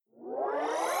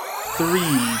Three,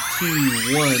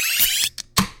 two, one.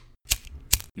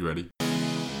 You ready?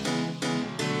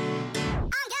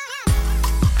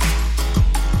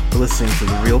 You're listening to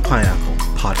the Real Pineapple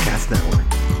Podcast Network.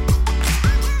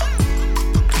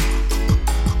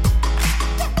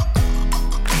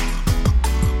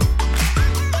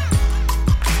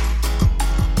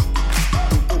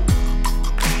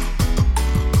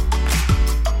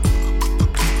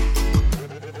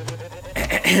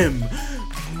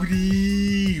 Good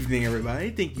evening, everybody.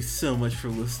 Thank you so much for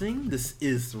listening. This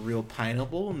is The Real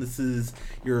Pineapple, and this is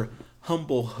your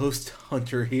humble host,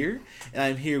 Hunter, here. And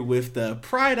I'm here with the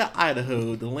pride of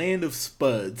Idaho, the land of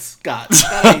spuds, Scott.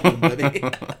 Scott, how you doing, buddy?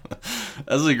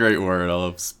 That's a great word. I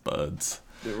love spuds.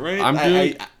 Right?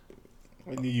 I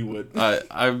knew you would.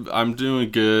 I'm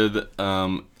doing good.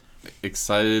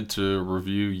 Excited to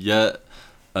review yet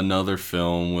another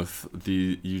film with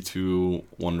you two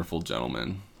wonderful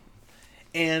gentlemen.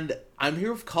 And I'm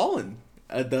here with Colin,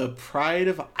 the pride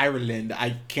of Ireland.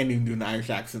 I can't even do an Irish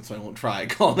accent, so I won't try.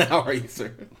 Colin, how are you,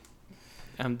 sir?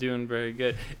 I'm doing very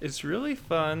good. It's really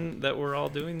fun that we're all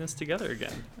doing this together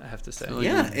again, I have to say.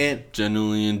 Yeah, and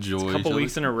genuinely enjoy it's a couple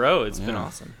weeks in a row. It's been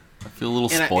awesome. I feel a little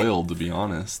spoiled, to be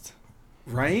honest.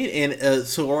 Right, and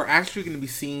so we're actually going to be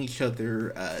seeing each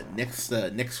other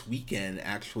next weekend,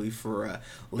 actually, for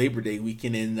Labor Day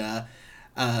weekend in the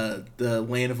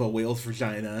land of a whale's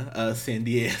vagina, San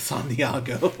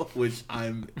Diego, which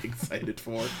I'm excited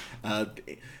for.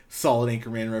 Solid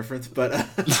Anchorman reference, but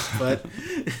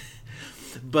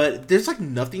there's like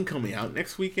nothing coming out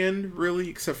next weekend really,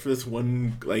 except for this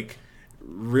one like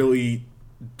really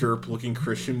derp looking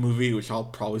Christian movie, which I'll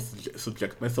probably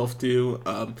subject myself to.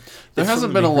 There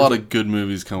hasn't been a lot of good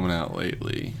movies coming out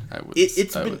lately. I would say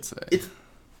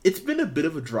it's been a bit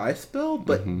of a dry spell,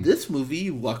 but this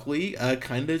movie luckily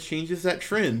kind of changes that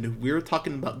trend. We're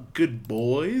talking about Good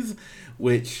Boys,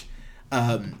 which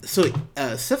Seth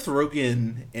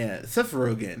Rogen,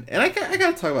 and I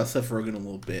gotta talk about Seth Rogen a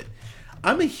little bit.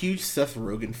 I'm a huge Seth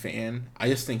Rogen fan. I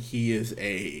just think he is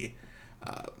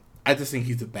I just think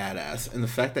he's a badass, and the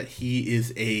fact that he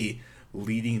is a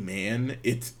leading man,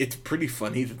 it's pretty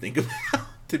funny to think about.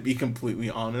 To be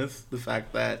completely honest, the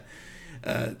fact that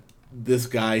this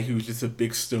guy who's just a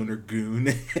big stoner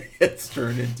goon has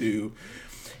turned into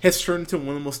one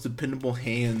of the most dependable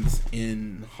hands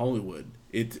in Hollywood.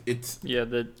 It's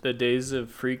the days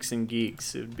of freaks and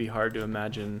geeks. It would be hard to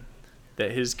imagine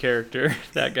that his character,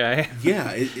 that guy,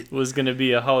 was going to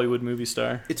be a Hollywood movie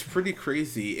star. It's pretty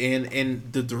crazy,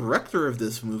 and the director of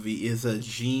this movie is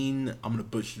Gene. I'm going to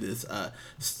butcher this.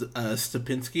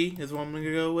 Stupinski is what I'm going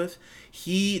to go with.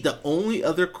 The only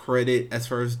other credit as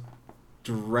far as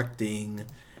directing,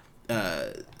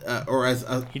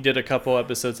 he did a couple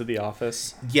episodes of The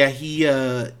Office. Yeah, he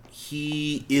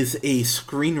is a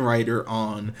screenwriter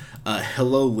on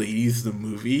Hello Ladies, the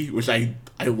movie, which I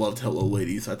loved Hello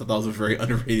Ladies. I thought that was a very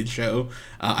underrated show.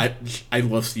 I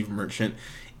love Steve Merchant,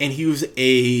 and he was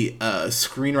a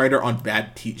screenwriter on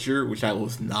Bad Teacher, which I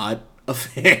was not a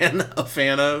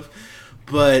fan of,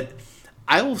 but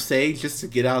I will say, just to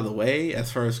get out of the way,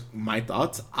 as far as my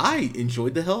thoughts, I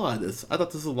enjoyed the hell out of this. I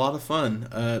thought this was a lot of fun.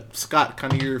 Scott,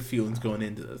 kind of your feelings going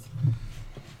into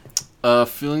this?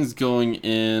 Feelings going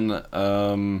in.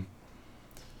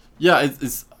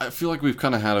 It's. I feel like we've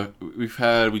kind of we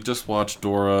just watched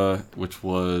Dora, which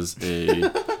was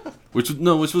which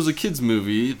was a kids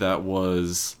movie that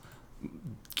was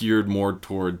geared more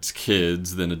towards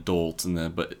kids than adults,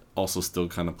 but also still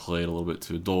kind of played a little bit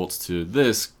to adults. To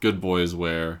this Good Boys,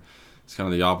 where it's kind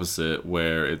of the opposite,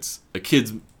 where it's a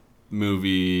kids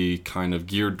movie kind of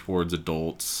geared towards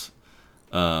adults,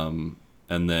 and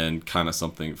then kind of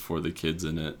something for the kids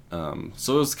in it.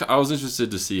 So I was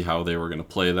interested to see how they were going to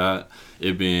play that,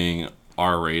 it being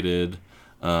R-rated,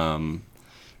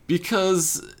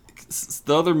 because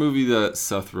the other movie that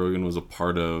Seth Rogen was a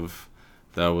part of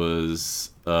that was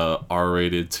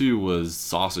R-rated too was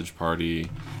Sausage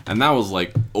Party, and that was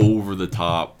like over the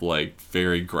top, like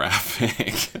very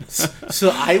graphic.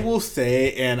 So I will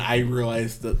say, and I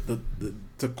realize that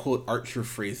to quote Archer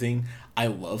phrasing, I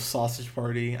love Sausage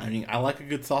Party. I mean, I like a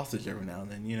good sausage every now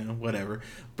and then, whatever.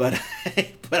 But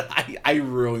I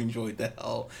really enjoyed the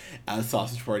hell out of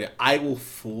Sausage Party. I will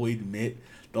fully admit,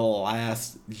 the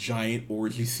last giant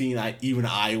orgy scene, I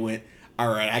went, all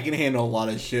right, I can handle a lot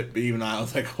of shit, but even I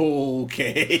was like,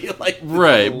 okay,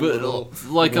 right.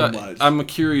 But I'm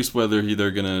curious whether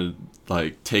they're gonna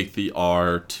take the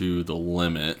R to the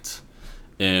limit,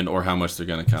 or how much they're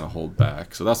gonna kind of hold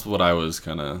back. So that's what I was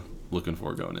kind of looking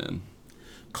for going in.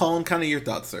 Colin, kind of your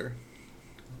thoughts, sir?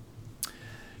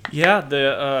 Yeah,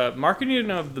 the marketing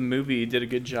of the movie did a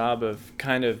good job of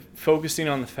kind of focusing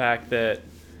on the fact that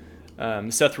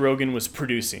Seth Rogen was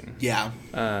producing. Yeah.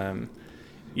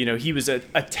 He was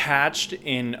attached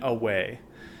in a way.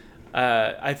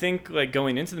 I think like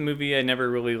going into the movie, I never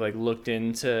really like looked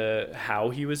into how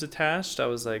he was attached. I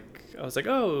was like,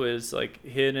 oh, is like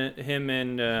him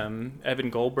and Evan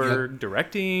Goldberg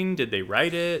directing? Did they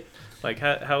write it? Like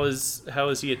how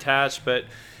is he attached? But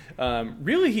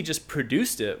really, he just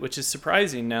produced it, which is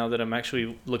surprising now that I'm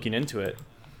actually looking into it.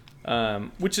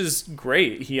 Which is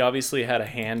great. He obviously had a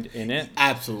hand in it.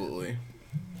 Absolutely.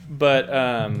 But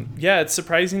it's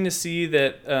surprising to see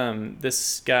that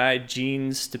this guy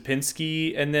Gene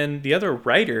Stupinski and then the other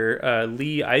writer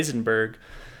Lee Eisenberg,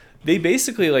 they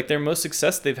basically like their most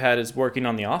success they've had is working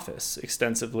on The Office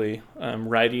extensively,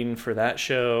 writing for that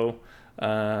show.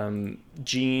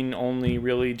 Gene only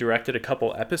really directed a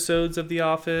couple episodes of The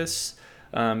Office.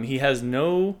 He has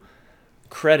no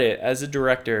credit as a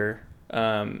director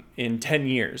in 10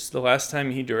 years. The last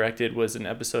time he directed was an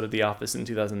episode of The Office in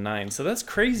 2009. So that's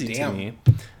crazy to me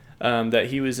that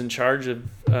he was in charge of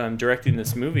directing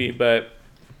this movie. But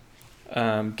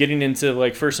getting into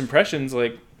like first impressions,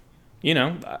 like,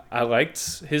 I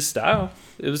liked his style.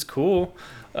 It was cool.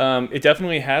 It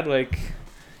definitely had like,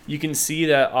 you can see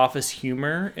that Office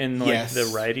humor in like the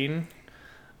writing.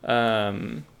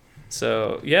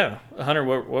 So yeah, Hunter,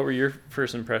 what were your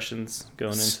first impressions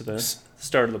going into the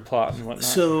start of the plot and whatnot?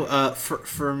 So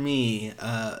for me,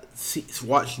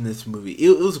 watching this movie,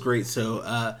 it was great.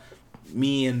 So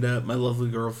me and my lovely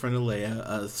girlfriend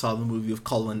Alea saw the movie with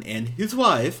Colin and his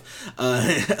wife,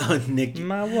 Nikki.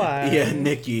 My wife. Yeah,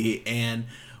 Nikki, and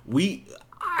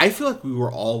I feel like we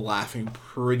were all laughing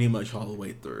pretty much all the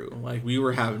way through. Like, we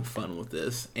were having fun with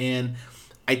this. And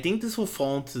I think this will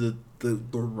fall into the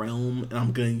realm, and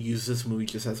I'm going to use this movie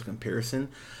just as a comparison,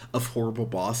 of Horrible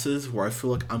Bosses, where I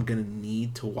feel like I'm going to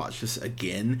need to watch this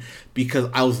again because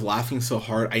I was laughing so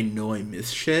hard I know I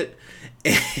missed shit.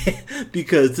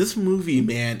 Because this movie,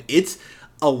 man, it's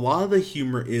a lot of the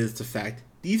humor is the fact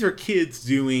these are kids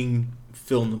doing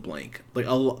fill in the blank. Like,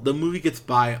 the movie gets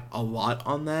by a lot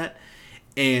on that.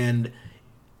 And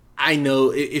I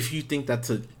know if you think that's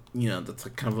that's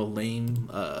like kind of a lame,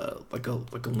 like a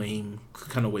lame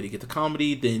kind of way to get to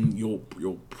comedy, then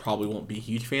you'll probably won't be a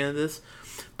huge fan of this.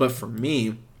 But for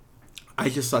me, I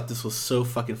just thought this was so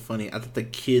fucking funny. I thought the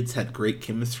kids had great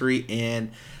chemistry,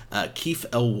 and Keith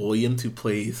L. Williams, who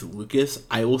plays Lucas,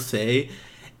 I will say,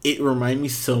 it reminded me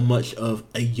so much of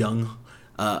a young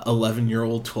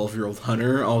 11-year-old, 12-year-old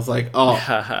Hunter. I was like,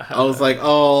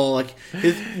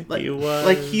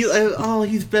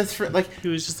 he's best friend. Like, he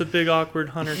was just a big awkward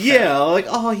Hunter. Yeah, like,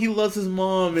 he loves his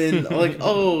mom, and like,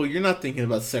 you're not thinking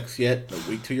about sex yet. No,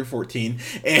 wait till you're 14,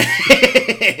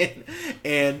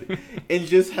 and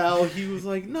just how he was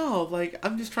like, no, like,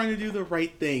 I'm just trying to do the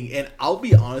right thing. And I'll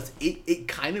be honest, it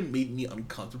kind of made me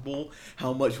uncomfortable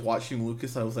how much watching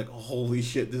Lucas, I was like, holy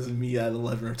shit, this is me at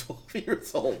 11 or 12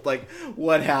 years old. Like,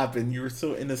 what happened? You were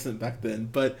so innocent back then.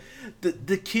 But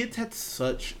the kids had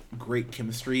such great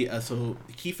chemistry. So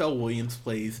Keith L. Williams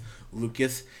plays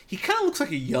Lucas. He kind of looks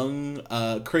like a young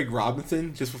Craig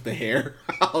Robinson, just with the hair.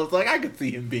 I was like, I could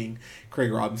see him being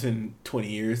Craig Robinson 20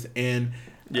 years. And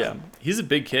yeah, he's a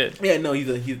big kid. Yeah, no, he's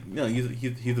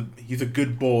a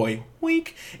good boy.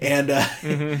 Wink. And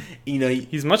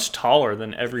he's much taller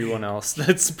than everyone else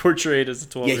that's portrayed as a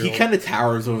 12-year-old. Yeah, he kind of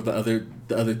towers over the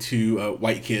other two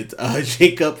white kids.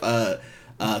 Jacob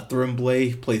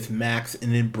Tremblay plays Max,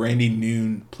 and then Brandy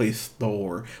Noon plays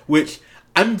Thor, which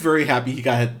I'm very happy he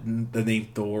got the name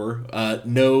Thor.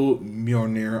 No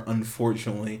Mjolnir,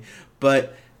 unfortunately,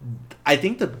 but I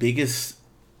think the biggest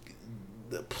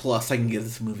plus I can give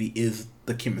this movie is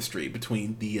the chemistry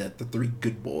between the three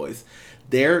good boys.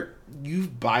 You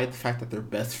buy the fact that they're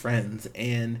best friends,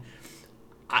 and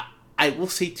I will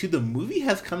say too, the movie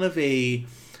has kind of a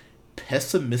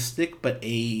pessimistic but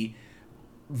a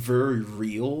very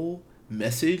real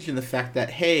message in the fact that,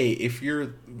 hey, if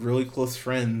you're really close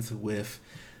friends with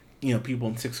people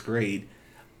in 6th grade,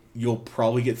 you'll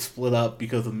probably get split up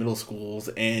because of middle schools,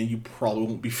 and you probably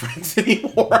won't be friends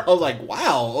anymore. I was like,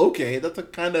 wow, okay, that's a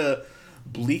kind of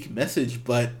bleak message,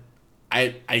 but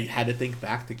I had to think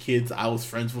back to kids I was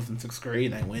friends with in 6th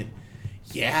grade, and I went,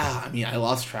 yeah, I mean, I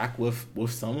lost track with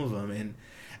some of them, and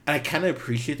I kind of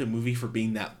appreciate the movie for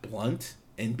being that blunt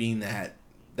and being that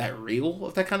real,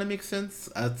 if that kind of makes sense.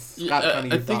 I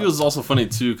think it was also funny,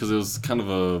 too, because it was kind of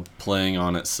a playing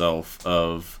on itself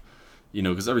of,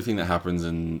 because everything that happens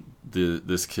in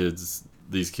these kids'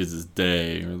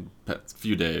 day or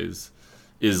few days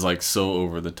is like so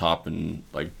over the top and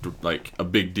like a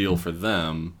big deal for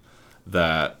them,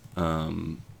 that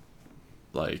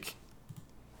like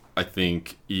I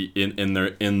think in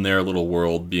their little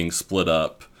world being split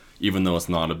up, even though it's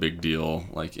not a big deal,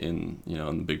 like in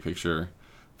the big picture,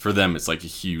 for them it's like a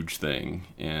huge thing.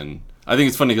 And I think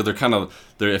it's funny because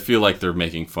I feel like they're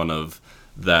making fun of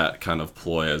that kind of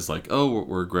ploy as like, oh,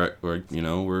 we're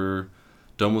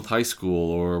done with high school,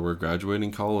 or we're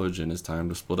graduating college and it's time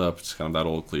to split up. It's kind of that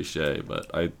old cliche, but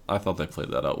I thought they played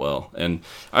that out well. And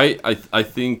I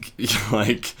think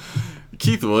like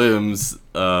Keith Williams,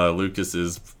 Lucas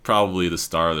is probably the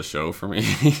star of the show for me.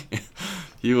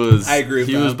 He was. I agree with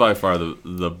he that. was by far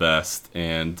the best,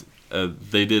 and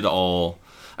they did all.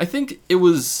 I think it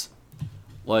was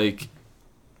like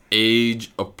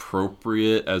age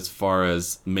appropriate as far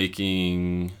as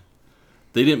making.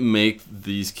 They didn't make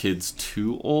these kids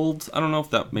too old. I don't know if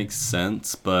that makes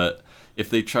sense, but if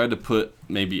they tried to put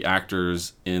maybe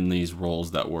actors in these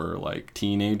roles that were like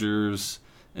teenagers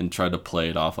and tried to play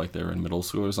it off like they were in middle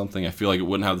school or something, I feel like it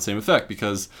wouldn't have the same effect,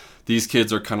 because these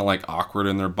kids are kind of like awkward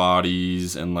in their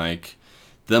bodies and like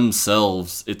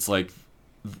themselves. It's like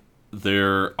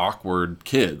they're awkward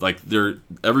kid. Like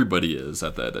everybody is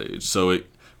at that age. So it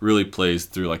really plays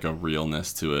through like a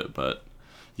realness to it. But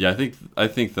yeah, I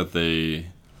think that the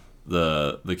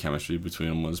chemistry between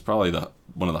them was probably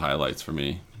one of the highlights for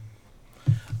me.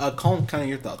 Colin, kind of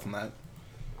your thoughts on that?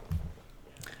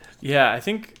 Yeah, I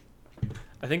think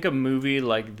a movie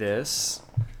like this,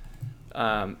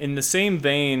 in the same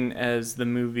vein as the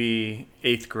movie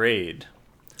 8th Grade,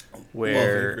 where Love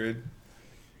 8th Grade.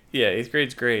 Yeah, 8th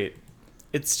Grade's great.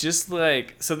 It's just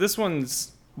like, so this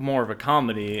one's more of a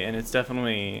comedy, and it's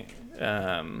definitely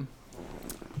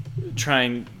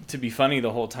trying to be funny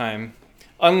the whole time.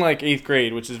 Unlike 8th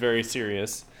Grade, which is very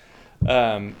serious.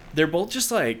 They're both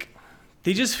just like,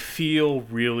 they just feel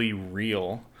really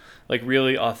real, like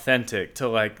really authentic to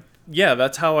like, yeah,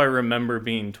 that's how I remember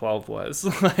being 12 was.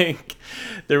 Like,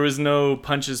 there was no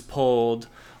punches pulled.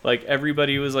 Like,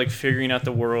 everybody was like figuring out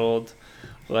the world.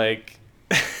 Like,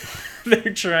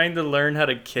 they're trying to learn how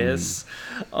to kiss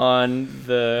on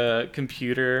the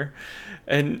computer.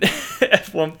 And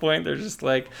at one point, they're just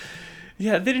like,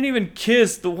 yeah, they didn't even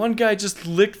kiss. The one guy just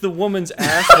licked the woman's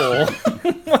asshole.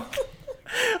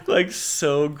 Like,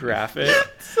 so graphic.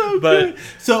 So but good.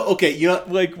 So okay,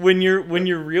 like when you're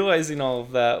realizing all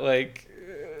of that, like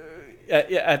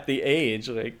at the age,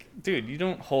 like, dude, you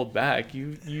don't hold back.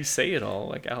 You say it all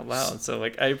like out loud. So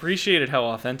like, I appreciated how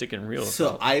authentic and real it So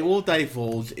felt. I will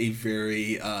divulge a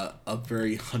very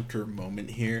Hunter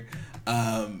moment here.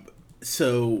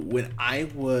 So when I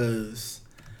was,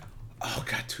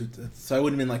 so I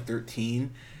would have been like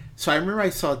 13. So I remember I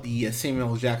saw the Samuel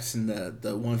L. Jackson,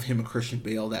 the one of him and Christian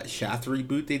Bale, that Shaft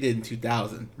reboot they did in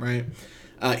 2000, right?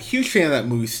 Huge fan of that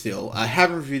movie still. I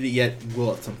haven't reviewed it yet,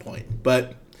 will at some point.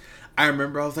 But I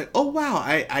remember I was like, oh wow,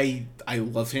 I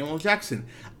love Samuel L. Jackson.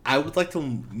 I would like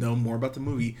to know more about the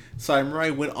movie. So I remember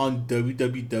I went on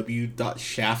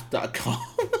www.shaft.com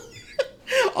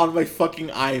on my fucking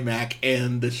iMac,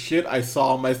 and the shit I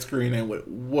saw on my screen, I went,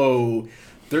 whoa,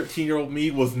 13-year-old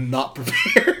me was not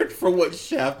prepared for what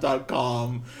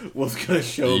Shaft.com was going to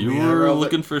show me. You were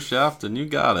looking for Shaft and you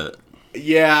got it.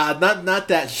 Yeah, not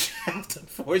that Shaft,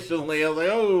 unfortunately. I was like,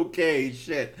 oh, okay,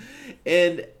 shit.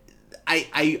 And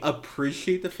I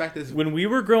appreciate the fact that When we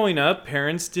were growing up,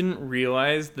 parents didn't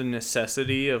realize the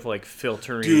necessity of like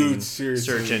filtering Dude,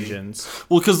 seriously. search engines.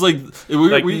 Well, because like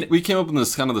we came up in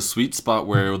this kind of the sweet spot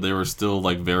where they were still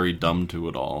like very dumb to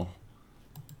it all.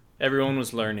 Everyone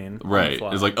was learning. on the Right.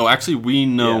 fly. It's like, oh, actually, we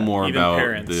know Yeah, more even about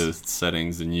parents. the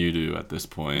settings than you do at this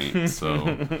point.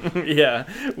 So Yeah,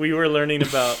 we were learning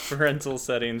about parental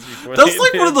settings before. that's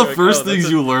like one of the they're first oh, things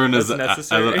that's you learn as that's an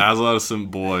necessary.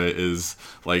 adolescent boy is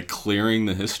like clearing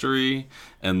the history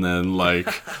and then like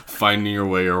finding your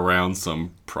way around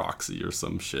some proxy or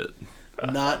some shit.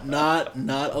 not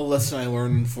a lesson I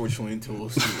learned, unfortunately, until it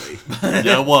was too late.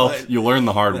 Yeah, well, you learn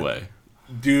the hard way.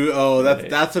 Dude,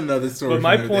 that's another story. But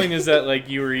my point is that like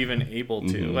you were even able to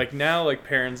Mhm. like now like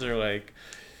parents are like,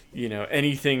 you know,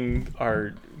 anything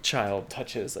our child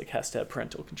touches like has to have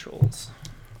parental controls.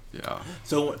 Yeah.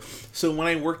 So when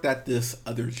I worked at this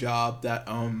other job that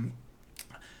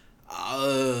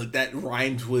that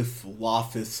rhymes with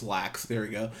Loftus Slacks, there we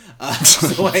go.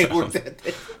 So I worked at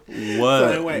this. What? So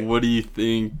anyway. What do you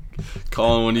think,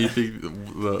 Colin? What do you think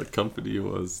the company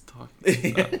was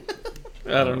talking about?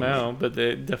 I don't know, but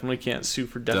they definitely can't sue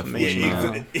for defamation.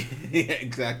 Definitely not. Yeah,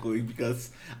 exactly,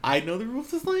 because I know the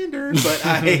rules of slander, but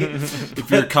If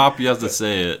you're a cop, you have to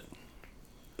say it.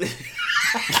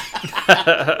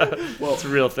 well, It's a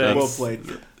real thing. well played.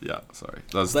 Yeah, sorry.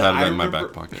 That's But had it I in my remember-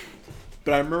 back pocket.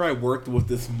 But I remember I worked with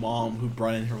this mom who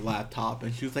brought in her laptop,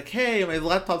 and she was like, "Hey, my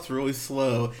laptop's really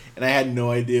slow," and I had no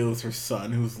idea it was her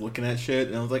son who was looking at shit.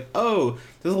 And I was like, "Oh,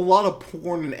 there's a lot of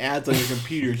porn and ads on your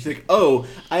computer." And she's like, "Oh,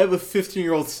 I have a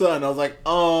 15-year-old son." I was like,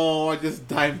 "Oh, I just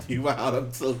dimed you out.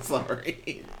 I'm so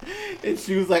sorry." And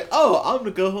she was like, "Oh, I'm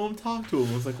gonna go home and talk to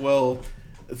him." I was like, "Well."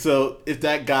 So if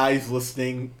that guy's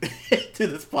listening to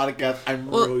this podcast, I'm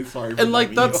really sorry. And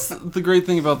like that's the great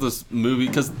thing about this movie,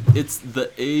 because it's the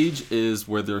age is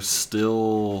where they're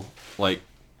still like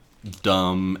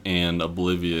dumb and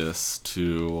oblivious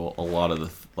to a lot of the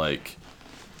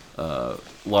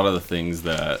things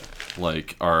that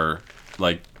like are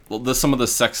like some of the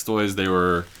sex toys they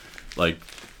were like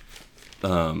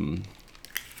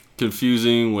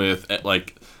confusing with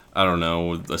like. I don't know,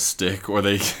 with a stick, or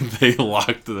they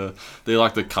locked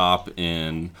the cop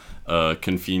in a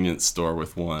convenience store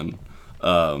with one.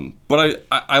 But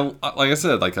I like I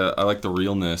said, like I like the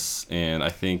realness, and I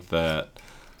think that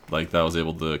like that was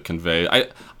able to convey.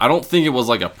 I don't think it was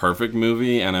like a perfect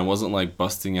movie, and I wasn't like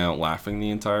busting out laughing the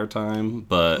entire time,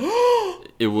 but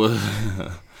it was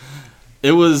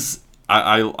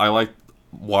I liked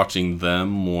watching them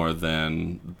more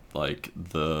than like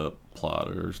the plot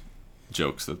or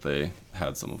jokes that they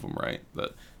had. Some of them right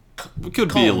that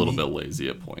could be a little bit lazy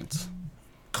at points.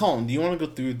 Colin, do you want to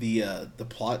go through the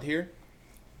plot here?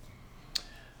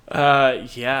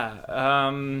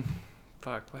 Yeah.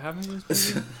 Fuck, what happened to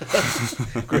this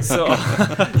movie?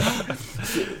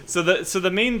 so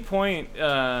the main point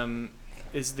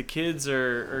is the kids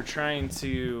are trying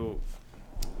to.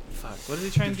 Fuck, what are they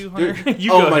trying to do, Hunter?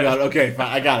 Oh my god, okay, fine,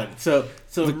 I got it. So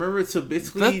remember, so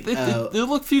basically... There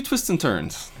look few twists and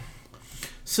turns.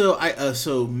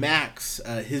 So Max,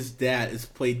 his dad is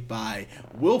played by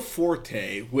Will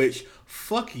Forte, which,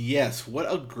 fuck yes,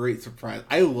 what a great surprise.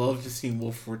 I love just seeing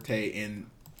Will Forte in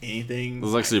anything. It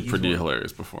was actually a pretty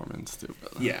hilarious performance, too.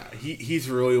 Yeah, he's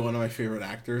really one of my favorite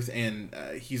actors, and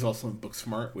he's also in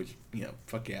Booksmart, which,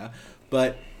 fuck yeah.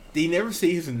 But they never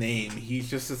say his name. He's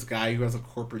just this guy who has a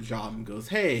corporate job and goes,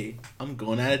 "Hey, I'm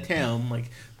going out of town.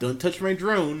 Like, don't touch my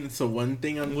drone." So one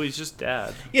thing Well, he's just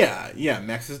dad. Yeah,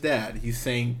 Max's dad. He's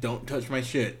saying, "Don't touch my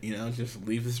shit. Just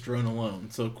leave this drone alone."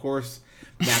 So of course,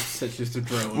 Max touches the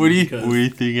drone. What do you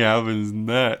think happens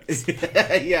next?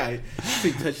 Yeah, so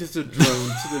he touches the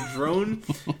drone.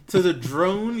 So the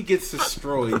drone gets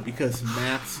destroyed because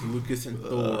Max, Lucas, and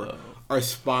Thor are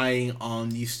spying on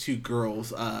these two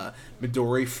girls,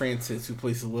 Midori Francis, who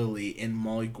plays Lily, and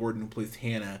Molly Gordon, who plays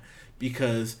Hannah,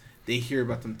 because they hear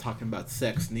about them talking about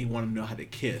sex and they want to know how to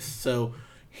kiss. So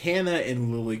Hannah and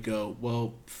Lily go,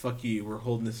 "Well, fuck you, we're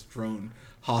holding this drone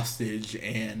hostage,"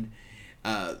 and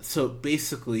so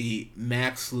basically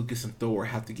Max, Lucas, and Thor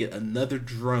have to get another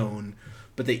drone,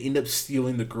 but they end up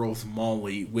stealing the girl's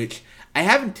Molly, which I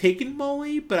haven't taken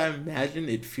Molly, but I imagine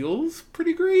it feels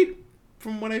pretty great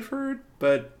from what I've heard,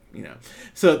 but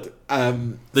so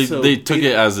they took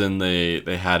it as in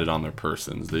they had it on their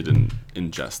persons. They didn't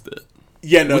ingest it.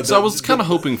 Yeah, no, which I was kind of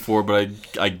hoping for, but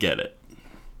I get it.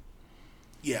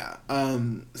 Yeah.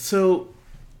 So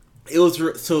it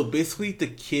was so basically the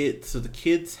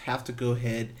kids have to go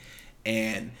ahead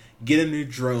and get a new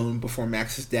drone before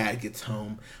Max's dad gets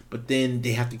home, but then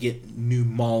they have to get new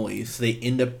Molly, so they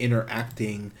end up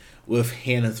interacting with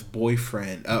Hannah's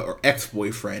boyfriend or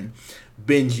ex-boyfriend,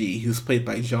 Benji, who's played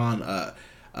by John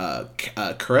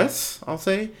Kress, I'll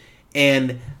say.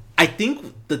 And I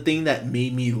think the thing that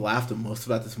made me laugh the most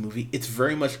about this movie, it's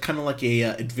very much kind of like a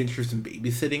Adventures in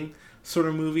Babysitting sort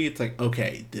of movie. It's like,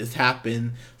 okay, this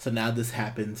happened, so now this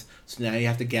happens, so now you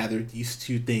have to gather these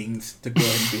two things to go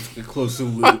ahead and basically close the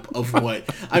loop of what.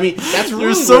 I mean, that's really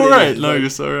you're so what right. It is. No, you're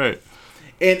so right.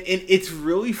 And it's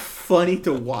really funny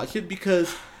to watch it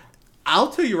because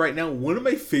I'll tell you right now, one of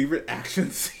my favorite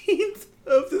action scenes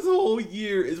of this whole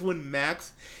year is when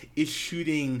Max is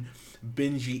shooting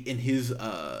Benji and his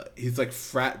like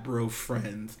frat bro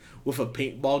friends with a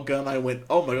paintball gun. I went,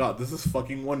 "Oh my god, this is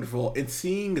fucking wonderful!" And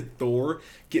seeing Thor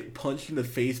get punched in the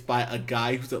face by a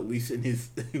guy who's at least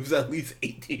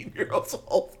 18 years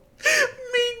old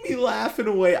made me laugh in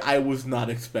a way I was not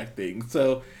expecting.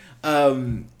 So,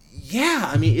 yeah,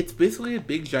 I mean, it's basically a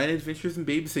big giant Adventures in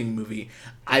Babysitting movie.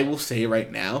 I will say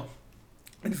right now,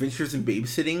 Adventures in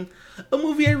Babysitting, a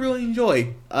movie I really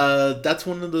enjoy. That's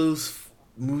one of those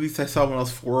movies I saw when I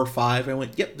was 4 or 5. I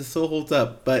went, "Yep, this still holds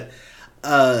up." But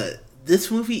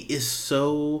this movie is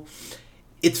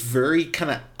it's very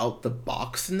kind of out the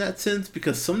box in that sense,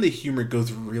 because some of the humor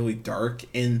goes really dark,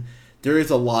 and there is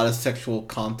a lot of sexual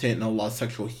content and a lot of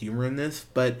sexual humor in this,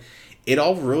 but it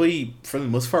all really, for the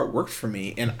most part, worked for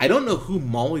me. And I don't know who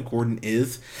Molly Gordon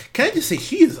is. Can I just say,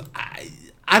 she is...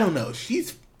 I don't know.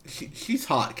 She's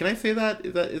hot. Can I say that?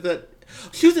 Is that?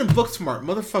 She was in Booksmart,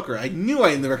 motherfucker. I knew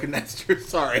I recognized her.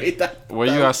 Sorry. Why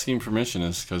are you asking permission?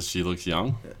 Is because she looks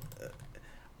young?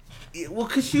 Well,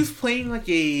 because she was playing like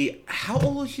a... How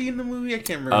old was she in the movie? I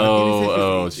can't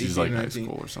remember. She's like high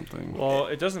school or something. Well,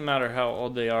 it doesn't matter how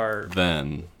old they are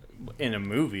then in a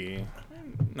movie.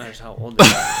 It matters how old they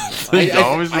are. I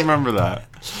always remember that.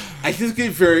 I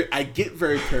get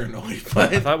very paranoid.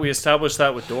 But I thought we established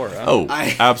that with Dora. Oh,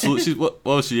 absolutely. She's what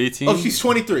was she 18? Oh, she's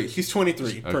 23. She's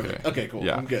 23. Perfect. Okay, cool.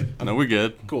 Yeah. I'm good. No, we're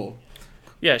good. Cool.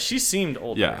 Yeah, she seemed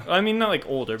older. Yeah. I mean, not like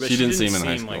older, but she didn't seem like in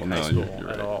high school. high No, school you're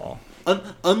at right. all.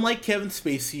 Unlike Kevin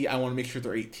Spacey, I want to make sure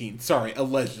they're 18. Sorry,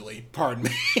 allegedly. Pardon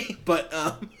me. but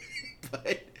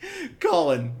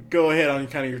Colin, go ahead on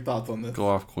kind of your thoughts on this. Go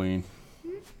off, Queen.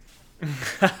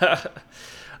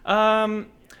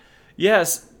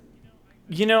 Yes.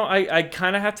 You know, I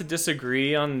kind of have to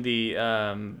disagree on the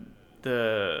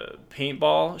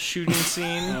paintball shooting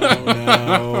scene. Oh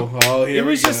no! Oh, here It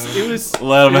was we just go. it was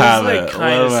Let him it was have like it. kinda-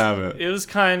 Let him have it. It was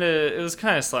kind of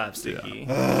slapsticky.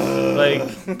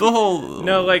 Like The whole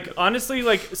no, like honestly,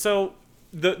 like so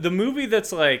the movie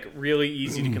that's like really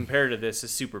easy to compare to this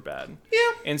is Superbad. Yeah.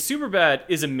 And Superbad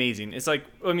is amazing. It's like,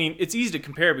 I mean, it's easy to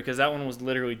compare because that one was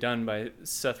literally done by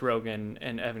Seth Rogen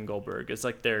and Evan Goldberg. It's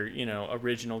like their,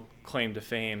 original claim to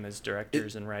fame as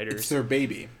directors and writers. It's their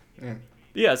baby. Yeah.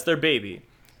 Yeah, it's their baby.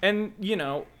 And,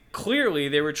 clearly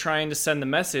they were trying to send the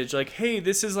message like, hey,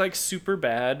 this is like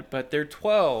Superbad, but they're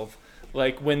 12.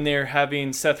 Like when they're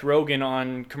having Seth Rogen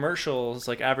on commercials,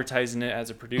 like advertising it as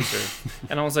a producer.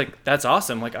 And I was like, that's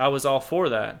awesome. Like I was all for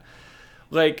that.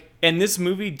 Like, and this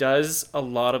movie does a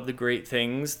lot of the great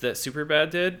things that Superbad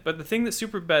did, but the thing that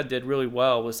Superbad did really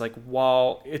well was like,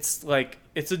 while it's like,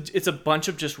 it's a bunch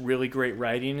of just really great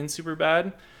writing in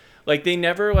Superbad. Like they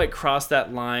never like crossed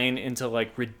that line into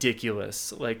like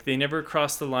ridiculous. Like they never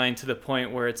crossed the line to the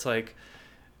point where it's like,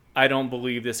 I don't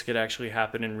believe this could actually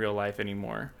happen in real life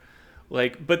anymore.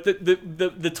 Like, but the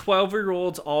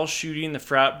 12-year-olds all shooting the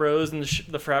frat bros, and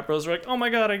the frat bros are like, oh my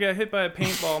god, I got hit by a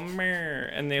paintball, meh,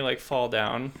 and they like fall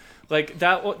down. Like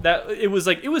that it was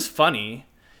like, it was funny.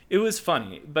 It was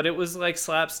funny, but it was like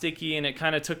slapsticky, and it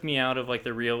kind of took me out of like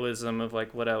the realism of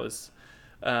like what I was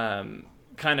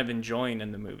kind of enjoying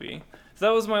in the movie. So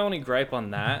that was my only gripe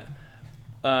on that.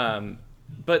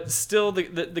 But still,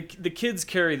 the kids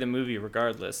carry the movie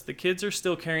regardless. The kids are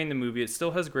still carrying the movie. It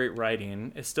still has great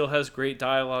writing. It still has great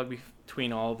dialogue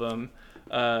between all of them.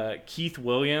 Keith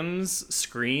Williams'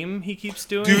 scream he keeps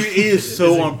doing. Dude, it is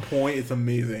so on point. It's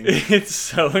amazing. It's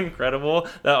so incredible.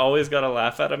 That always got a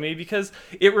laugh out of me because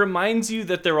it reminds you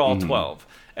that they're all 12.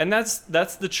 And that's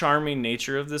the charming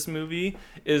nature of this movie,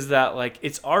 is that like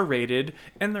it's R-rated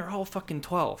and they're all fucking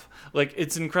 12. Like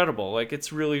it's incredible. Like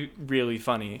it's really, really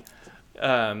funny.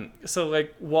 So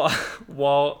like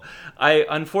while I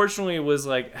unfortunately was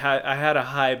like I had a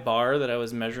high bar that I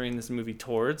was measuring this movie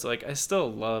towards, like I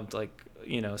still loved like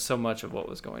so much of what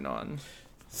was going on.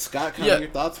 Scott, kind of your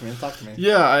thoughts, man. Talk to me.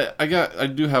 Yeah, I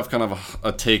do have kind of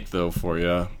a take though for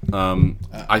you.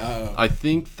 I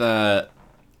think that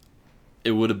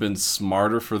it would have been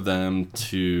smarter for them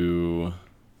to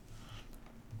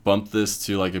bump this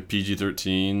to like a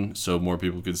PG-13 so more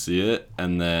people could see it,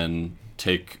 and then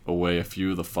take away a few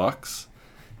of the fucks,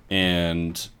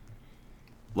 and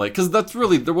like, because that's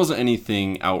really, there wasn't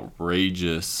anything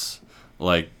outrageous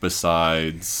like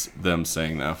besides them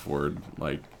saying the F word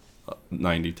like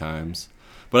 90 times.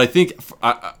 But I think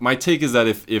my take is that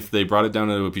if they brought it down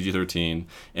to a PG-13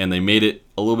 and they made it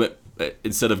a little bit,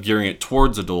 instead of gearing it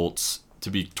towards adults, to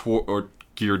be or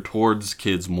geared towards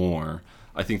kids more,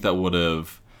 I think that would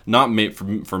have not made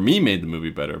for me made the movie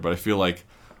better. But I feel like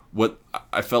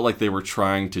I felt like they were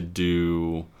trying to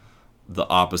do the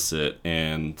opposite,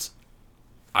 and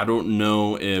I don't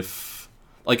know if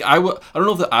like I don't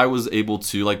know if that I was able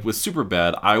to, like with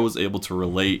Superbad, I was able to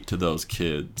relate to those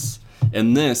kids.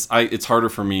 And this, it's harder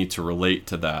for me to relate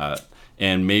to that.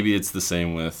 And maybe it's the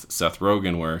same with Seth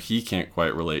Rogen, where he can't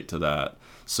quite relate to that.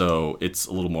 So it's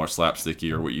a little more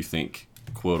slapsticky, or what you think,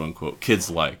 quote unquote, kids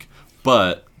like.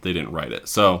 But they didn't write it.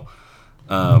 So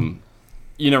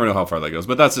you never know how far that goes.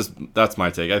 But that's my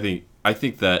take. I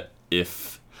think that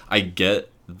if I get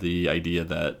the idea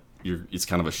that it's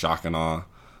kind of a shock and awe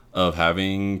of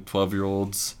having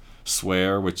 12-year-olds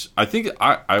swear, which I think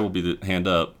I will be the hand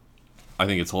up. I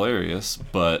think it's hilarious,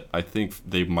 but I think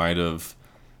they might have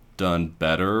done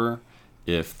better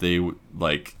if they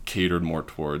like catered more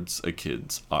towards a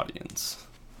kid's audience.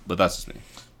 But that's just me.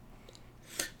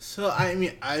 So I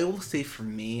mean, I will say for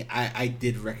me, I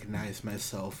did recognize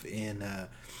myself in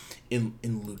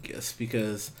Lucas,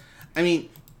 because I mean,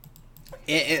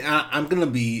 I'm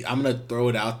gonna throw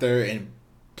it out there, and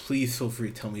please feel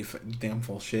free to tell me if you think I'm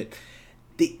full of shit.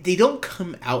 They don't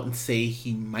come out and say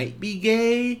he might be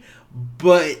gay,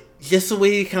 but just the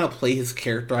way they kind of play his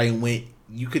character, I went,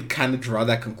 you could kind of draw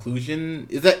that conclusion.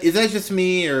 Is that just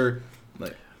me, or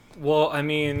like? Well, I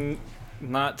mean,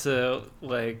 not to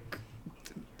like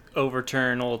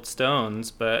overturn old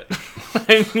stones, but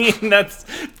I mean that's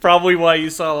probably why you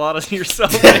saw a lot of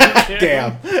yourself in him.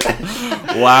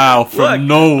 Damn. Wow, from Look,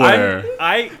 nowhere.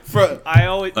 I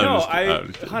always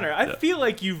Hunter. I feel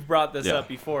like you've brought this up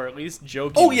before, at least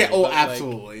joking. Oh yeah. Oh,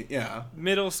 absolutely. Like, yeah.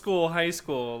 middle school, high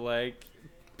school, like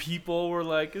people were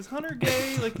like, "Is Hunter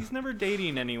gay?" Like he's never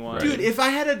dating anyone. Right. Dude, if I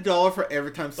had $1 for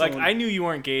every time someone... Like I knew you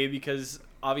weren't gay because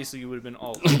obviously you would have been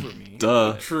all over me.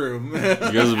 Duh. True. You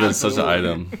guys have been such an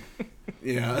item.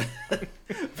 Yeah.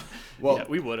 Well, yeah,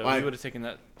 we would have. I- We would have taken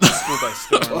that school by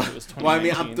storm. If it was 2019. Well, I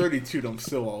mean, I'm 32 and I'm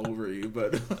still all over you,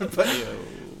 but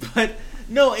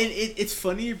no, it's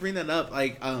funny you bring that up.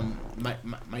 Like,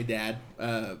 my dad,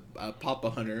 Papa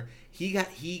Hunter,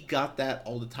 he got that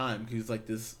all the time. He was like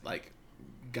this like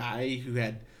guy who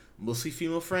had mostly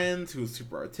female friends, who was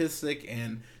super artistic,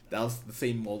 and that was the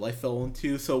same mold I fell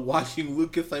into. So watching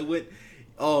Lucas, I went,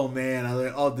 oh man, I was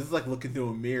like, oh, this is like looking through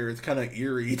a mirror. It's kind of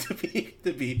eerie to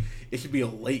be. It should be a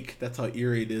lake. That's how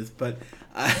eerie it is. But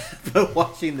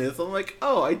watching this, I'm like,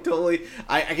 oh, I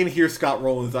can hear Scott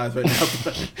rolling his eyes right now.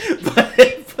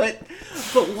 But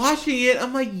watching it,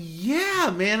 I'm like,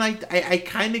 yeah, man, I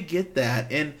kind of get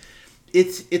that, and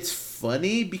it's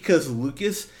funny because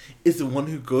Lucas is the one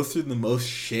who goes through the most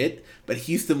shit, but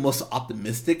he's the most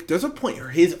optimistic. There's a point where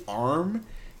his arm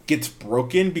gets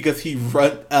broken because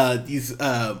Hannah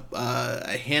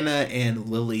and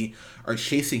Lily are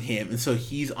chasing him, and so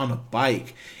he's on a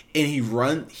bike and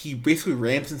he basically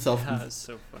rams himself. That's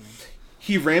so funny.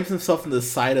 He rams himself in the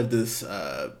side of this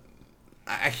I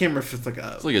can't remember if it's like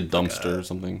a dumpster or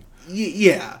something.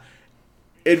 Yeah.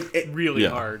 It Really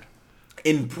hard.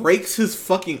 And breaks his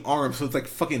fucking arm, so it's like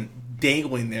fucking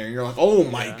dangling there, and you're like, oh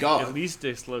my god. At least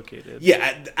dislocated.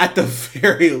 Yeah, at the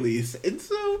very least. And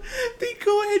so they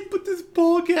go ahead and put this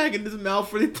ball gag in his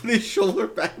mouth where they put his shoulder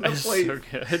back in place. So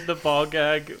good. The ball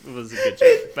gag was a good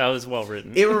joke. That was well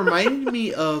written. It reminded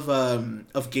me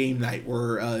of Game Night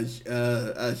where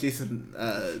Jason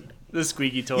the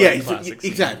squeaky toy. yeah, Classic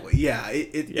exactly. Yeah,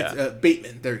 it's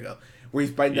Bateman. There you go. Where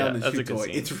he's biting down the shoe toy.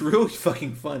 Scene. It's really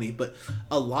fucking funny, but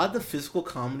a lot of the physical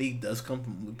comedy does come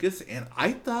from Lucas, and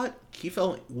I thought Keith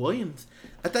L. Williams.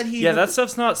 I thought he. Yeah, that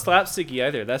stuff's not slapsticky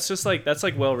either. That's just like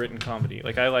well written comedy.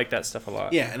 Like I like that stuff a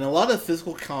lot. Yeah, and a lot of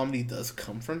physical comedy does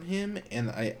come from him, and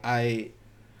I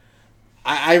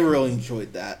really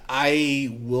enjoyed that.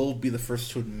 I will be the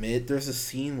first to admit there's a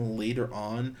scene later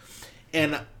on,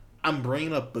 and I'm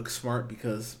bringing up Booksmart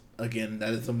because, again, that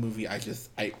is a movie I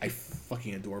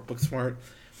fucking adore Booksmart.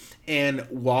 And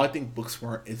while I think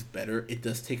Booksmart is better,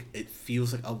 it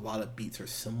feels like a lot of beats are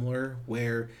similar,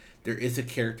 where there is a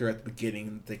character at the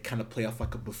beginning that kind of play off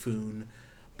like a buffoon,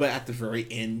 but at the very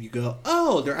end you go,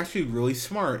 oh, they're actually really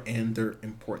smart and they're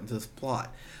important to this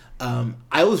plot.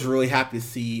 I was really happy to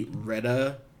see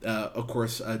Retta, of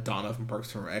course, Donna from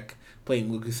Parks and Rec,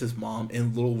 playing Lucas's mom,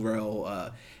 and Little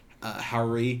Rel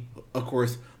Howery, of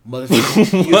course, Mother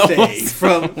USA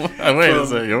from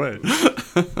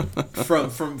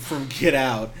Get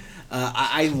Out.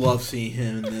 I love seeing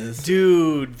him in this.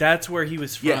 Dude, that's where he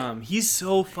was from. Yeah. He's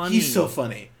so funny. He's so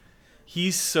funny.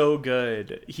 He's so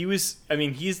good. He's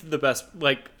the best.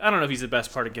 Like, I don't know if he's the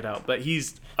best part of Get Out, but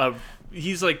he's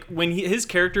like, when his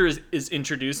character is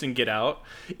introduced in Get Out,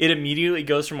 it immediately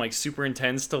goes from like super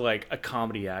intense to like a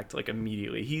comedy act. Like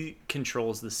immediately, he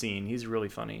controls the scene. He's really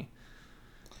funny.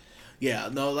 Yeah,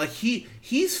 no, like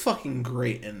he's fucking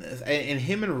great in this, and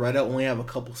him and Retta only have a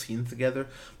couple scenes together,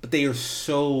 but they are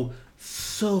so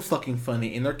fucking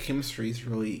funny, and their chemistry is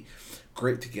really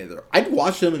great together. I'd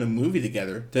watch them in a movie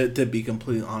together, to be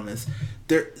completely honest.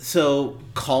 So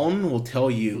Colin will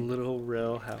tell you, Little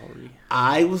Rel Howery.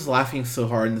 I was laughing so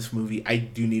hard in this movie. I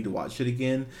do need to watch it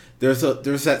again. There's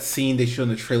that scene they show in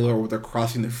the trailer where they're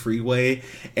crossing the freeway,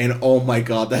 and oh my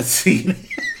god, that scene.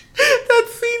 That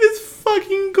scene is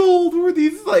fucking gold, where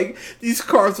these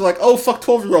cars are like, oh fuck,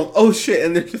 12-year-old, oh shit,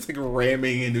 and they're just like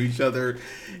ramming into each other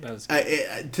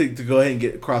to go ahead and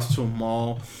get across to a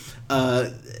mall.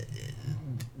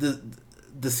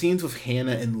 The scenes with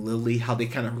Hannah and Lily, how they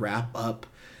kind of wrap up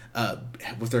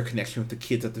with their connection with the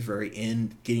kids at the very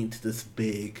end, getting to this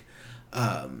big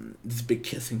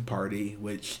kissing party,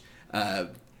 which I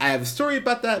have a story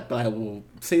about that, but I will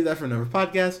save that for another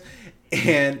podcast.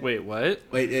 And wait, what?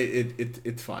 Wait,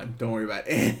 it's fine. Don't worry about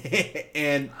it.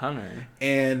 And Hunter.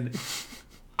 And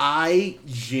I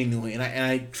genuinely, and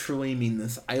I truly mean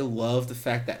this, I love the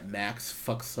fact that Max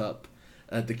fucks up,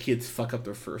 the kids fuck up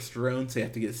their first drone, so they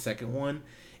have to get a second one.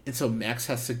 And so Max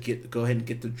has to go ahead and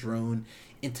get the drone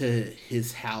into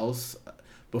his house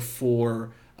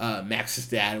before Max's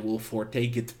dad, Will Forte,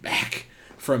 gets back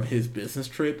from his business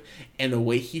trip. And the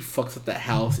way he fucks up that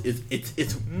house it's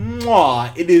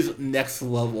mwah, it is next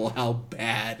level how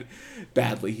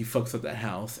badly he fucks up that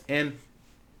house. And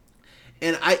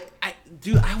I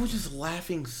was just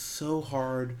laughing so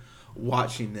hard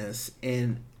watching this.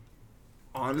 And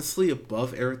honestly,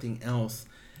 above everything else,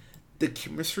 the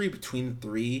chemistry between the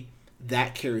three,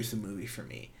 that carries the movie for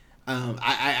me.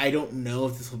 I don't know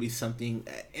if this will be something,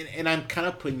 and I'm kind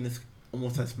of putting this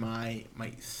almost as my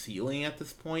ceiling at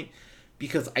this point,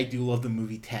 because I do love the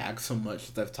movie Tag so much,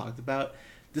 as I've talked about.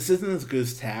 This isn't as good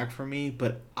as Tag for me,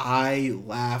 but I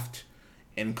laughed,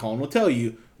 and Colin will tell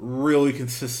you, really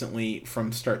consistently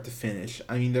from start to finish.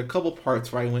 I mean, there are a couple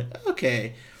parts where I went,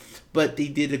 okay, but they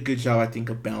did a good job, I think,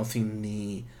 of balancing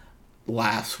the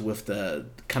laughs with the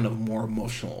kind of more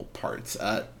emotional parts.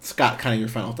 Scott, kind of your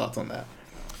final thoughts on that?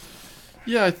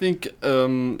 Yeah, I think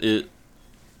it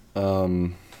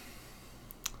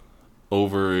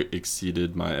over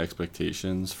exceeded my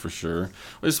expectations for sure.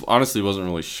 I just honestly wasn't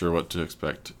really sure what to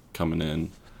expect coming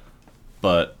in,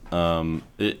 but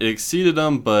it exceeded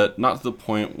them, but not to the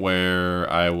point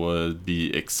where I would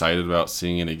be excited about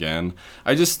seeing it again.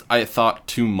 I thought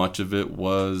too much of it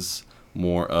was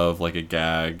more of like a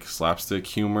gag slapstick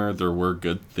humor. There were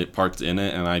good parts in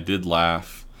it, and I did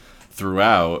laugh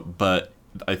throughout, but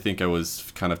I think I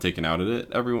was kind of taken out of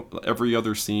it every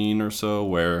other scene or so,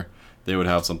 where they would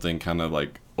have something kind of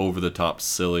like over the top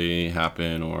silly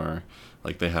happen, or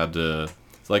like they had to,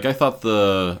 like, I thought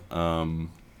the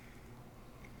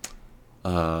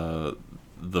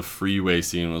freeway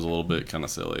scene was a little bit kind of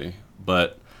silly,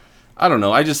 but I don't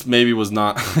know. I just maybe was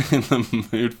not in the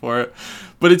mood for it,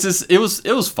 but it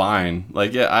was fine.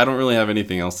 Like, yeah, I don't really have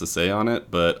anything else to say on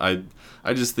it, but I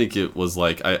just think it was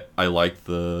like I liked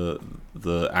the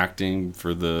acting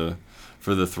for the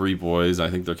three boys.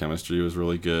 I think their chemistry was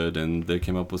really good, and they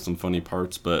came up with some funny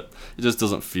parts, but it just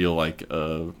doesn't feel like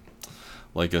a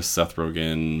Seth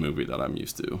Rogen movie that I'm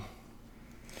used to.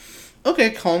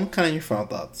 Okay, Colin, kind of your final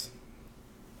thoughts.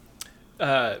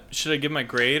 Should I give my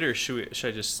grade, or should I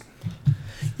just?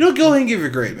 No, go ahead and give your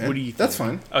grade, man. What do you think? That's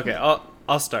fine. Okay,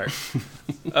 I'll start.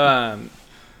 I'm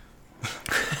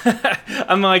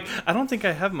like, I don't think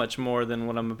I have much more than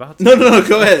what I'm about to. No,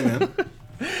 go ahead, man.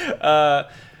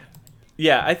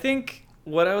 Yeah, I think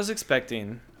what I was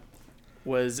expecting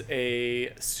was a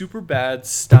Superbad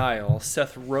style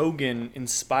Seth Rogen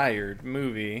inspired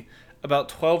movie about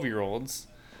 12-year-olds.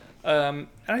 And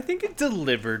I think it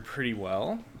delivered pretty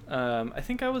well. I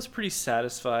think I was pretty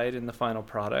satisfied in the final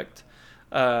product.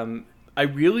 I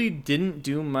really didn't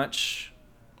do much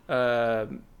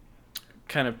kind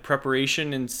of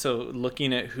preparation, and so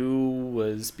looking at who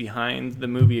was behind the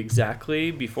movie exactly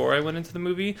before I went into the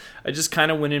movie, I just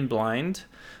kind of went in blind,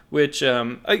 which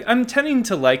I'm tending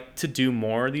to like to do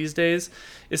more these days.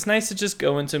 It's nice to just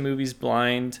go into movies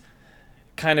blind,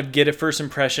 kind of get a first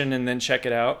impression, and then check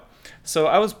it out. So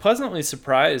I was pleasantly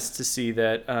surprised to see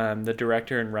that the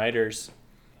director and writers,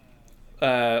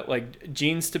 like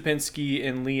Gene Stupinski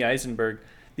and Lee Eisenberg,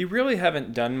 they really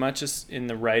haven't done much in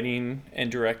the writing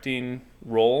and directing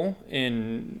role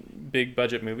in big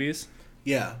budget movies.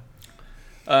 Yeah.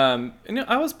 And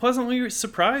I was pleasantly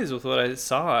surprised with what I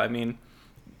saw. I mean,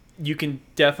 you can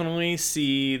definitely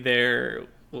see their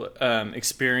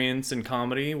experience in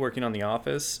comedy working on The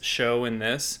Office show in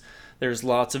this. There's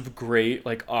lots of great,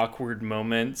 like, awkward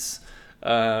moments.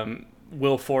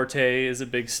 Will Forte is a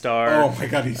big star. Oh my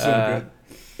God, he's so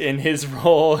good in his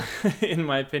role, in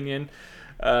my opinion.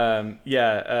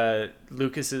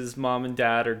 Lucas's mom and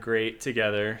dad are great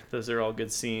together. Those are all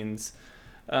good scenes.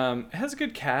 It has a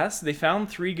good cast. They found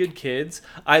 3 good kids.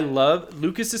 I love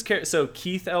Lucas's character. So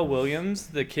Keith L. Williams,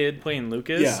 the kid playing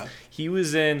Lucas, he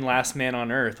was in Last Man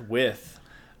on Earth with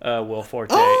Will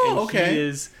Forte. Oh, and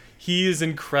okay. He is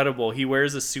incredible. He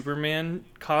wears a Superman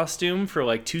costume for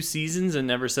like 2 seasons and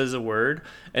never says a word.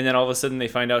 And then all of a sudden they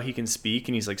find out he can speak,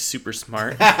 and he's like super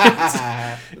smart.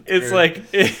 It's like,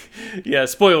 yeah,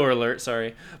 spoiler alert,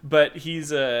 sorry. But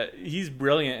he's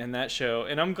brilliant in that show.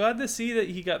 And I'm glad to see that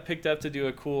he got picked up to do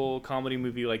a cool comedy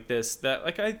movie like this that,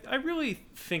 like, I really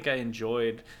think I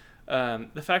enjoyed.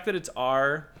 The fact that it's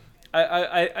R,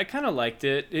 I kind of liked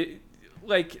it.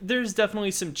 Like, there's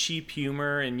definitely some cheap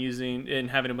humor in using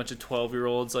and having a bunch of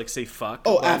 12-year-olds like say fuck.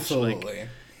 Oh, absolutely. Like,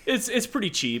 it's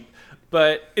pretty cheap,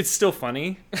 but it's still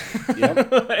funny.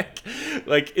 Yep.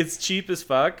 like it's cheap as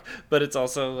fuck, but it's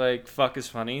also like fuck is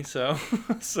funny. So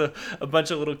so a bunch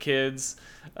of little kids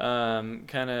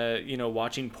kind of, you know,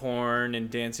 watching porn and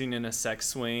dancing in a sex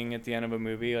swing at the end of a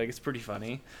movie. Like, it's pretty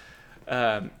funny.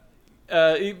 Yeah,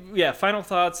 final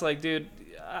thoughts. Like, dude,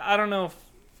 I don't know if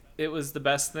it was the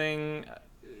best thing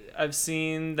I've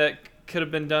seen that could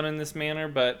have been done in this manner,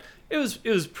 but it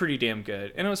was pretty damn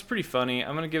good, and it was pretty funny.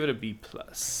 I'm gonna give it a B+.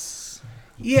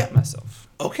 Yeah. Myself.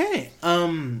 Okay.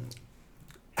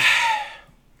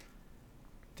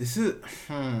 This is.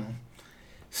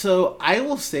 So I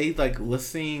will say, like,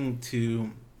 listening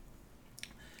to,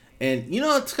 and you know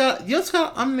what, Scott? You know,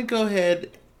 Scott, I'm gonna go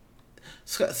ahead.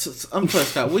 Scott, I'm sorry,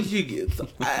 Scott. What did you give?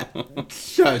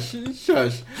 Shush.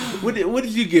 What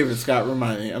did you give it, Scott?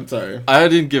 Remind me. I'm sorry. I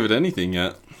didn't give it anything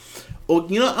yet. Well,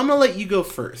 you know, I'm gonna let you go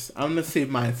first. I'm gonna save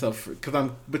myself because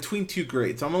I'm between two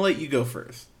grades. I'm gonna let you go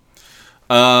first.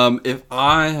 If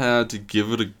I had to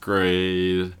give it a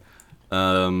grade,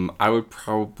 I would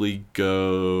probably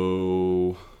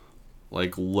go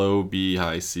like low B,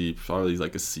 high C, probably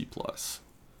like a C+.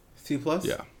 C+?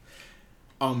 Yeah.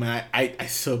 Oh man, I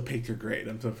so picked your grade.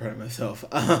 I'm so proud of myself.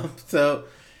 So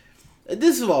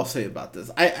this is what I'll say about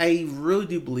this. I really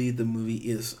do believe the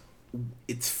movie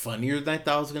it's funnier than I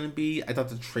thought it was gonna be. I thought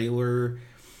the trailer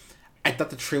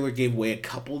gave away a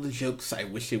couple of the jokes I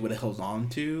wish they would have held on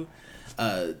to.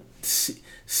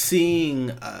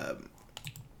 Seeing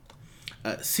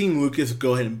Lucas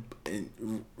go ahead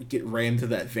and get ran to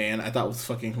that van, I thought was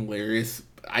fucking hilarious.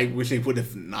 I wish they would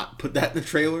have not put that in the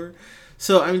trailer.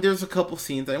 So I mean, there's a couple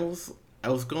scenes I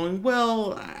was going,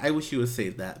 well, I wish you would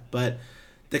save that, but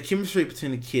the chemistry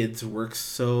between the kids works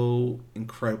so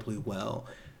incredibly well.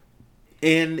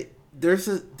 And there's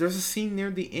a scene near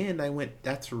the end I went,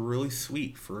 that's really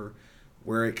sweet for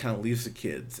where it kind of leaves the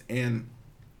kids. And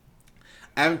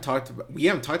we haven't talked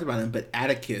about him, but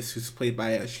Atticus, who's played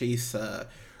by Chase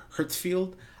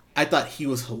Hertzfield, I thought he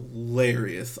was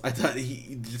hilarious. I thought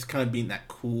he just kind of being that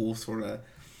cool sort of,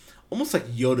 almost like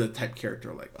Yoda type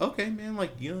character. Like, okay, man,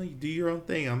 like, you know, you do your own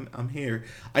thing. I'm here.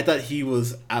 I thought he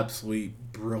was absolutely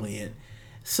brilliant.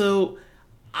 So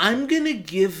I'm gonna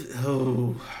give.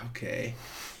 Oh, okay.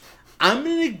 I'm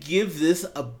gonna give this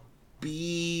a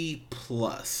B+.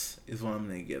 Is what I'm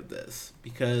gonna give this,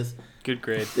 because Good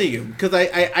grade. thank you. Because I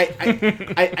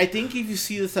think if you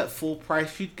see this at full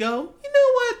price, you'd go, you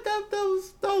know what,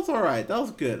 that was all right. That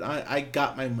was good. I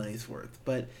got my money's worth.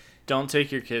 But Don't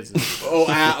take your kids.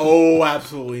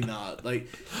 absolutely not. Like,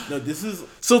 no, this is.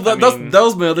 So that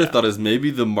was my other thought, is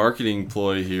maybe the marketing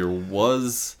ploy here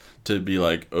was to be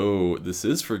like, oh, this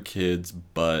is for kids,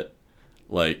 but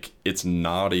like, it's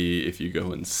naughty if you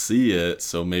go and see it,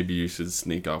 so maybe you should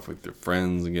sneak off with your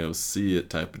friends and go see it,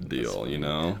 type of deal, you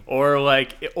know? Or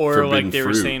like Forbidden they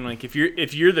were fruit. saying, like, if you're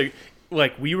the,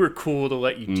 like, we were cool to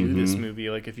let you do this movie.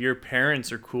 Like, if your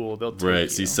parents are cool, they'll take you. Right.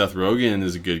 See, Seth Rogen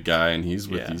is a good guy, and he's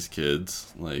with Yeah. these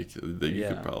kids. Like, you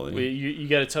could probably. You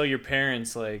got to tell your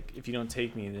parents, like, if you don't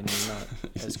take me, then you're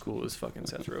not as cool as fucking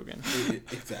Seth Rogen.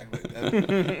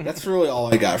 Exactly. That's really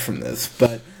all I got from this.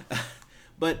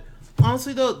 But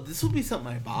honestly, though, this will be something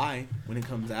I buy when it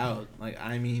comes out. Like,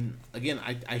 I mean, again,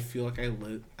 I feel like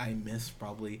I missed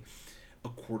probably a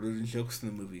quarter of the jokes in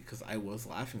the movie because I was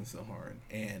laughing so hard.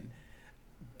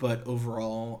 But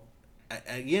overall,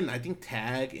 again, I think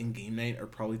Tag and Game Night are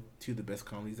probably two of the best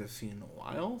comedies I've seen in a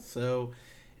while. So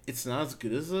it's not as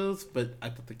good as those, but I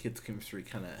thought the kids' chemistry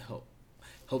kind of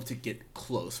helped to get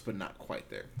close, but not quite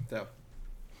there. So,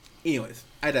 anyways,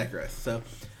 I digress. So,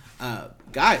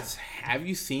 guys, have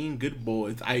you seen Good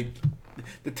Boys?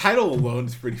 The title alone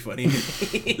is pretty funny.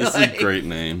 This is a great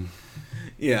name.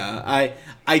 Yeah,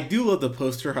 I do love the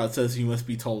poster, how it says you must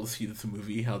be tall to see this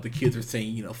movie, how the kids are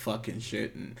saying, you know, fuck and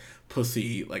shit and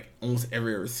pussy, like, almost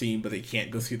every other scene, but they can't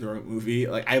go see their own movie.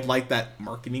 Like, I like that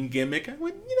marketing gimmick. I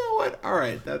went, you know what,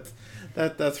 alright,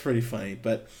 that's pretty funny.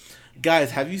 But,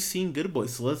 guys, have you seen Good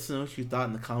Boys? So let us know what you thought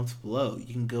in the comments below.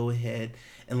 You can go ahead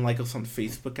and like us on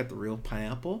Facebook at The Real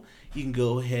Pineapple. You can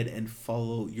go ahead and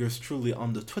follow yours truly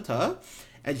on the Twitter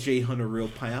at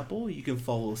JHunterRealPineapple. You can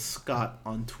follow Scott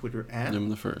on Twitter at. I'm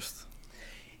the first.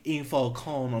 You can follow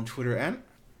Colin on Twitter at.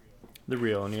 The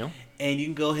Real O'Neill. And you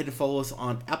can go ahead and follow us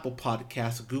on Apple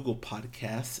Podcasts, Google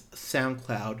Podcasts,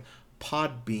 SoundCloud,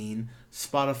 Podbean,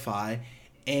 Spotify,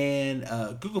 and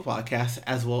Google Podcasts,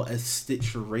 as well as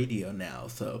Stitcher Radio now.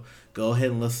 So go ahead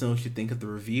and let us know what you think of the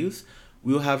reviews.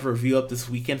 we will have a review up this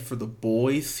weekend for The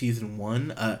Boys season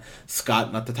 1.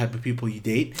 Scott, not the type of people you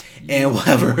date, and we'll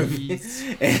have a review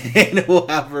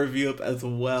up as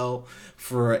well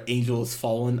for Angel Has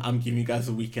Fallen. I'm giving you guys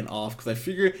a weekend off because I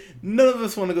figure none of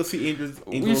us want to go see Angel Has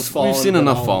Fallen. We've seen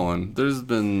enough Fallen. There's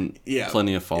been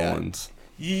plenty of Fallens. Yeah.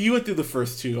 You went through the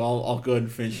first two. I'll go ahead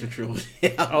and finish the trilogy.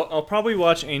 I'll probably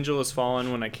watch Angel Has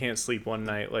Fallen when I can't sleep one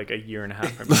night, like a year and a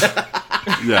half from now.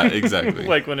 Yeah, exactly.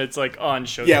 Like when it's like on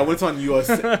show. Yeah, when it's on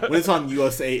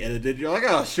USA edited, you're like,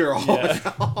 oh sure,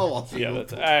 I'll watch it. Yeah,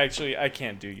 I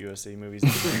can't do USA movies.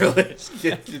 Really,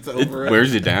 it's over. It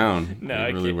wears you down. No,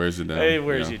 it really wears you down. It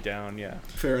wears you down. Yeah.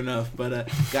 Fair enough, but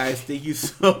guys, thank you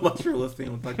so much for listening.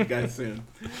 We'll talk to you guys soon.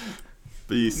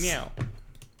 Peace. Meow.